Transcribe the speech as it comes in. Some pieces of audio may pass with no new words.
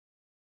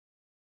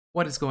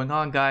What is going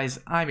on,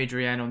 guys? I'm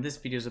Adriano, and this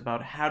video is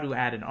about how to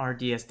add an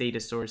RDS data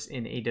source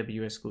in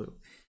AWS Glue.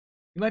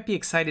 You might be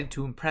excited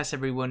to impress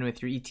everyone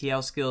with your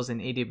ETL skills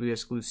in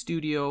AWS Glue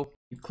Studio.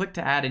 You click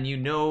to add a new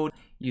node,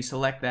 you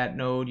select that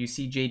node, you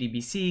see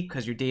JDBC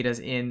because your data is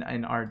in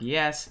an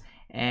RDS.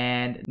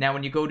 And now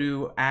when you go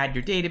to add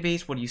your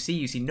database, what do you see?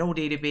 You see no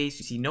database,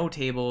 you see no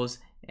tables,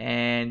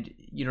 and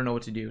you don't know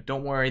what to do.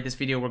 Don't worry, this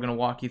video we're going to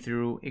walk you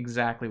through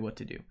exactly what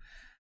to do.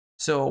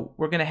 So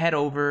we're going to head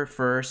over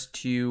first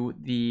to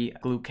the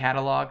Glue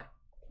catalog.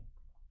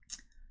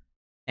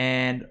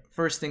 And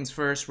first things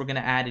first, we're going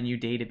to add a new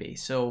database.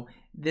 So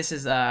this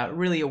is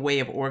really a way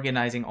of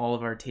organizing all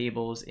of our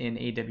tables in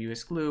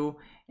AWS Glue.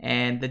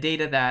 And the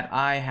data that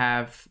I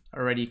have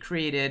already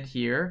created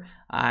here,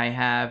 I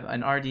have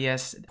an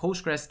RDS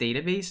Postgres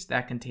database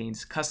that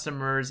contains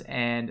customers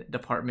and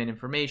department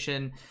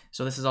information.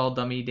 So this is all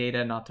dummy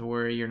data, not to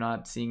worry, you're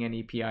not seeing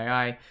any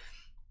PII.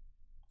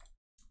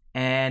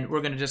 And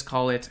we're going to just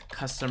call it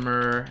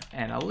customer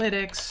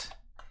analytics.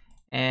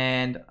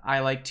 And I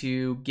like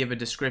to give a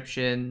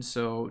description.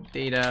 So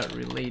data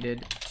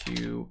related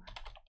to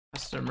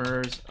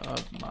customers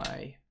of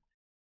my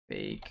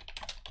fake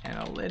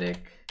analytic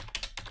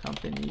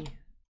company.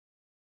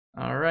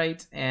 All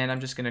right. And I'm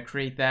just going to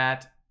create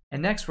that.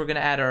 And next we're going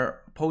to add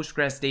our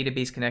Postgres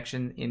database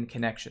connection in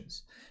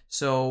connections.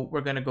 So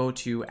we're going to go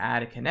to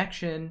add a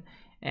connection.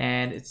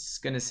 And it's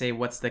going to say,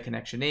 what's the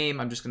connection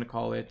name? I'm just going to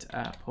call it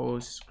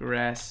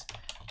Postgres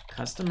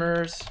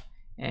customers.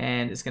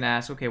 And it's going to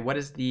ask, okay, what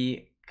is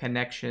the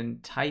connection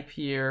type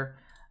here?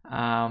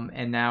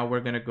 And now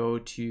we're going to go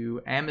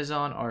to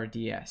Amazon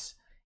RDS.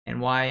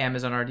 And why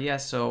Amazon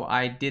RDS? So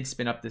I did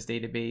spin up this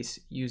database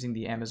using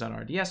the Amazon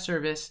RDS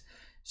service.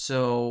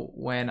 So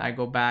when I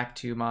go back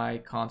to my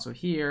console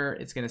here,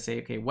 it's going to say,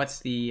 okay, what's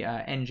the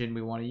engine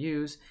we want to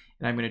use?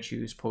 And I'm going to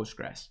choose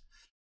Postgres.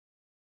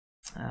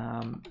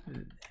 And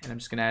I'm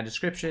just going to add a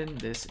description.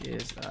 This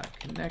is a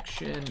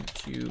connection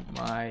to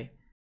my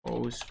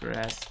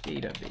Postgres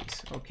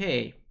database.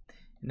 Okay.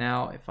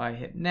 Now, if I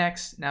hit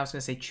next, now it's going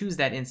to say choose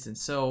that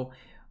instance. So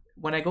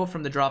when I go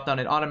from the dropdown,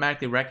 it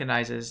automatically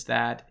recognizes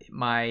that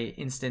my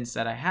instance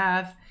that I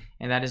have,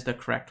 and that is the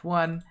correct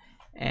one.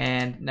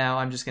 And now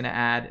I'm just going to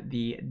add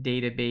the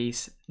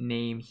database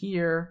name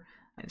here.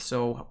 And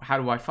so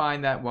how do I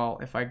find that? Well,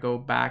 if I go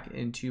back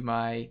into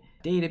my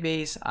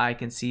database, I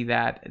can see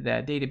that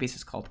the database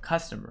is called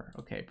customer.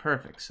 Okay,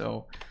 perfect.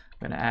 So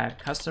I'm going to add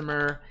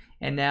customer,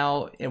 and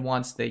now it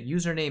wants the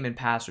username and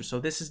password. So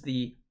this is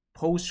the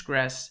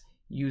Postgres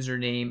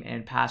username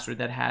and password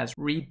that has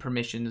read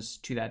permissions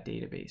to that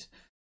database.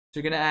 So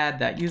you're going to add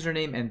that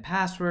username and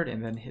password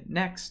and then hit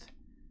next.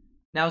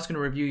 Now it's going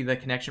to review the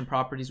connection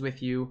properties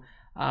with you.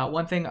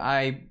 One thing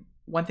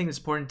that's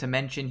important to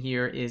mention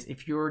here is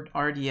if your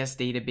RDS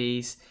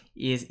database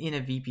is in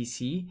a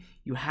VPC,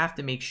 you have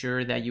to make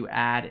sure that you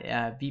add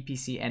a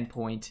VPC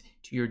endpoint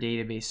to your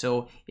database.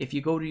 So if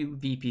you go to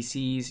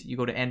VPCs, you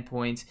go to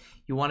endpoints,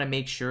 you want to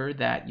make sure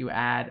that you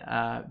add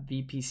a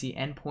VPC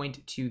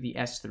endpoint to the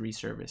S3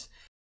 service.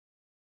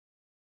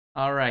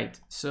 All right,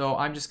 so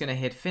I'm just going to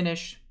hit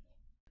finish.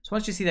 So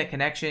once you see that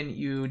connection,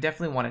 you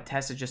definitely want to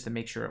test it just to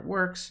make sure it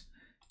works.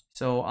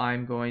 So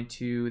I'm going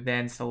to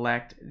then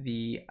select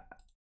the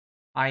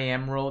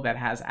IAM role that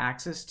has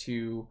access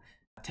to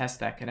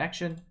test that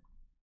connection.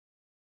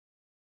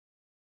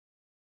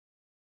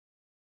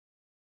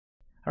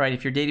 All right,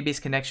 if your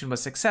database connection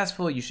was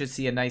successful, you should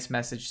see a nice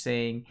message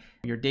saying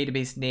your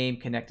database name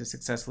connected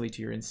successfully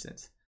to your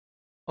instance.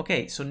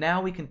 Okay, so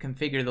now we can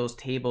configure those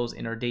tables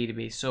in our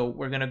database. So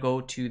we're going to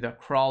go to the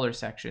crawler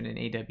section in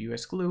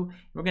AWS Glue.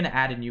 We're going to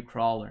add a new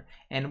crawler.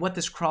 And what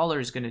this crawler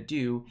is going to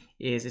do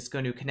is it's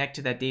going to connect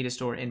to that data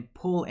store and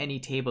pull any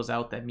tables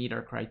out that meet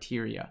our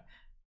criteria.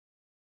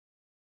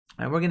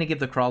 And we're going to give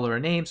the crawler a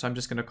name. So I'm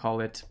just going to call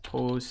it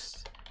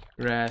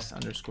Postgres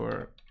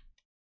underscore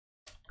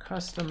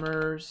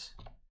customers.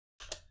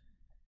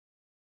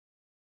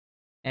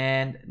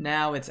 And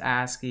now it's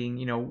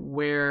asking,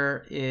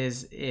 where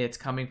is it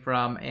coming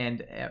from?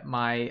 And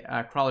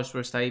my crawler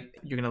source type,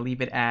 you're going to leave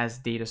it as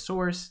data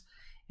source.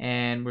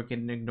 And we're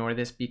going to ignore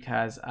this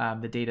because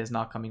the data is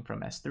not coming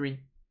from S3.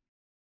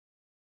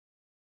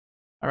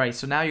 All right,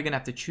 so now you're going to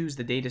have to choose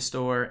the data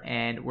store,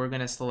 and we're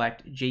going to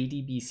select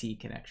JDBC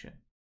connection.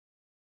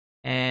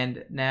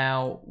 And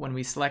now when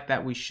we select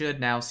that, we should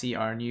now see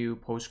our new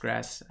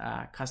Postgres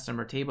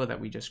customer table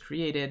that we just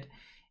created.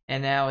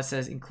 And now it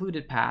says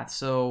included path.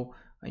 So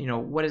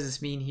what does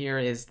this mean here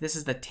is this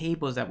is the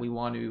tables that we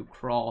want to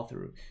crawl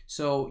through.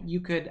 So you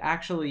could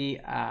actually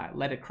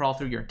let it crawl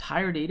through your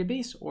entire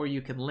database, or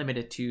you can limit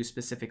it to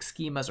specific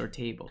schemas or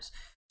tables.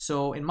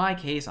 So in my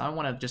case, I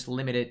want to just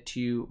limit it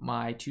to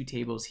my two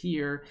tables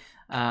here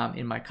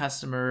in my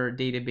customer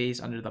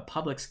database under the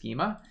public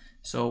schema.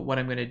 So what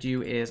I'm going to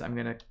do is I'm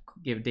going to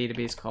give a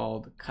database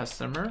called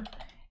customer,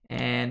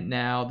 and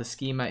now the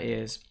schema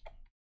is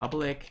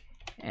public.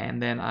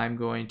 And then I'm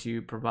going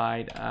to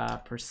provide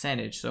a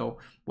percentage. So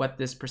what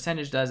this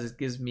percentage does is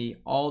gives me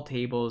all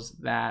tables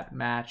that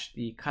match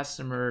the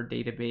customer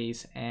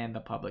database and the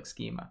public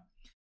schema.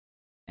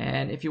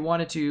 And if you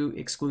wanted to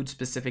exclude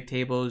specific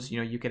tables,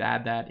 you could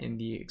add that in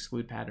the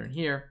exclude pattern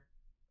here.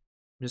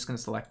 I'm just going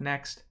to select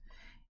next.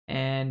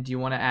 And do you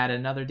want to add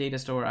another data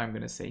store? I'm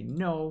going to say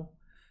no.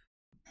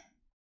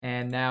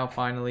 And now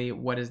finally,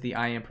 what is the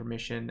IAM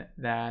permission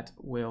that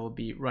will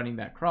be running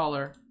that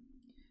crawler?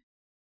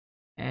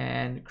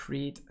 And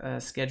create a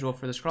schedule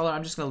for this crawler.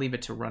 I'm just going to leave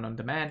it to run on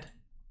demand.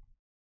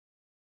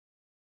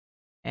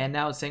 And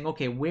now it's saying,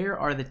 okay, where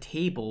are the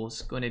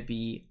tables going to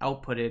be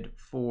outputted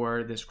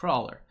for this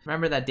crawler?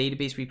 Remember that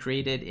database we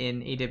created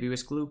in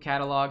AWS Glue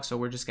catalog, so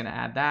we're just going to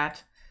add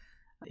that.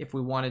 If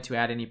we wanted to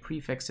add any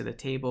prefix to the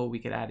table, we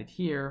could add it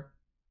here.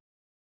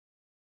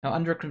 Now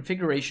under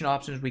configuration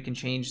options, we can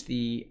change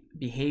the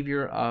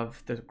behavior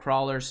of the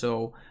crawler.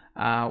 So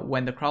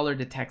when the crawler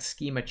detects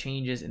schema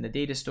changes in the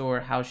data store,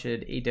 how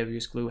should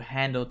AWS Glue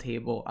handle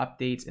table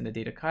updates in the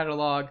data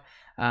catalog?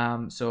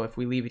 So if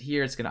we leave it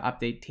here, it's going to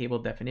update table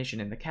definition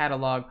in the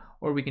catalog,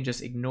 or we can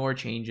just ignore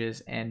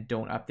changes and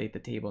don't update the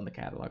table in the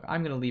catalog.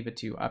 I'm going to leave it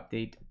to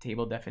update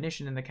table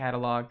definition in the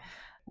catalog.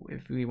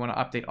 If we want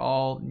to update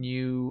all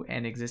new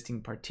and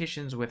existing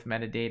partitions with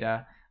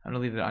metadata, I'm going to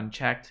leave it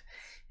unchecked.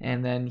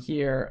 And then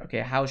here, okay,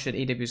 how should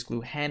AWS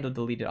Glue handle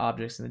deleted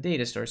objects in the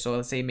data store? So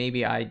let's say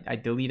maybe I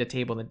delete a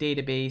table in the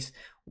database.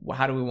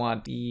 How do we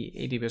want the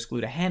AWS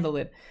Glue to handle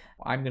it?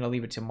 I'm going to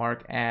leave it to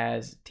mark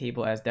as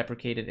table as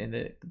deprecated in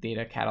the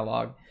data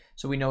catalog.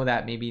 So we know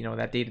that maybe,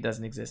 that data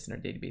doesn't exist in our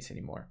database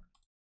anymore.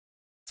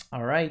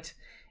 All right.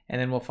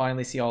 And then we'll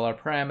finally see all our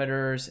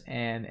parameters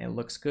and it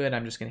looks good.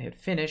 I'm just going to hit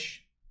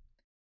finish.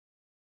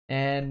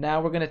 And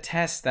now we're going to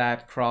test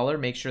that crawler,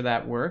 make sure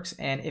that works.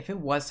 And if it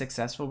was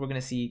successful, we're going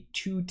to see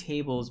 2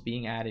 tables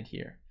being added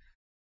here.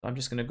 So I'm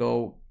just going to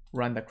go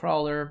run the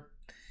crawler.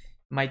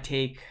 It might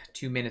take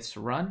 2 minutes to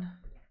run.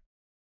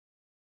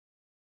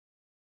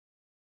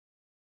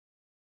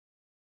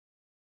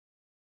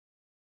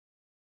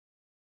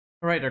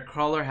 All right, our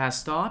crawler has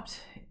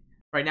stopped.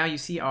 Right now you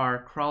see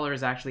our crawler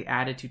is actually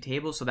added 2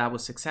 tables, so that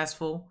was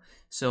successful.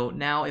 So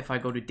now if I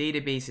go to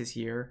databases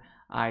here,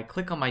 I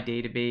click on my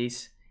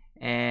database,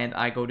 and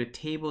I go to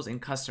tables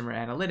and customer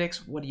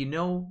analytics. What do you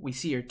know? We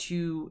see our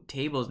 2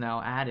 tables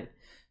now added.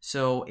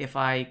 So if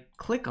I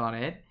click on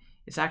it,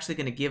 it's actually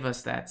going to give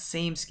us that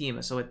same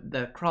schema. So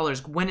the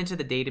crawlers went into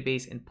the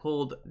database and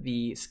pulled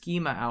the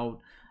schema out,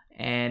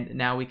 and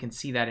now we can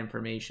see that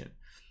information,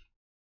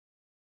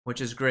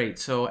 which is great.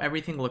 So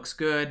everything looks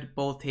good.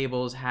 Both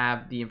tables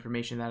have the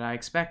information that I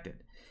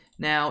expected.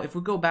 Now, if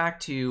we go back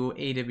to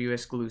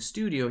AWS Glue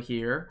Studio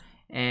here,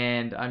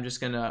 and I'm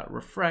just going to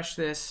refresh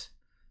this.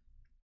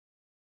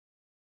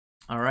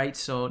 All right,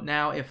 so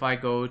now if I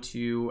go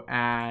to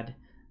add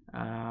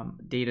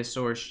data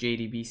source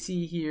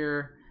JDBC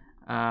here,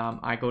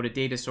 I go to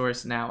data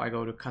source, now I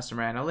go to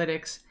customer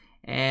analytics,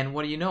 and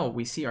what do you know?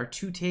 We see our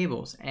 2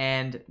 tables,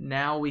 and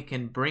now we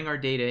can bring our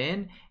data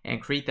in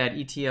and create that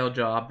ETL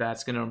job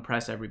that's going to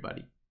impress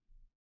everybody.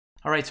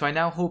 All right, so I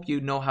now hope you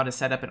know how to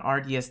set up an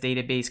RDS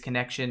database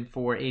connection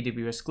for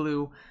AWS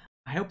Glue.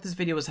 I hope this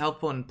video was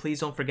helpful, and please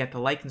don't forget to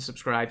like and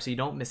subscribe so you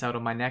don't miss out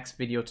on my next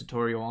video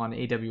tutorial on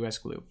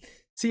AWS Glue.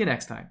 See you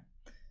next time.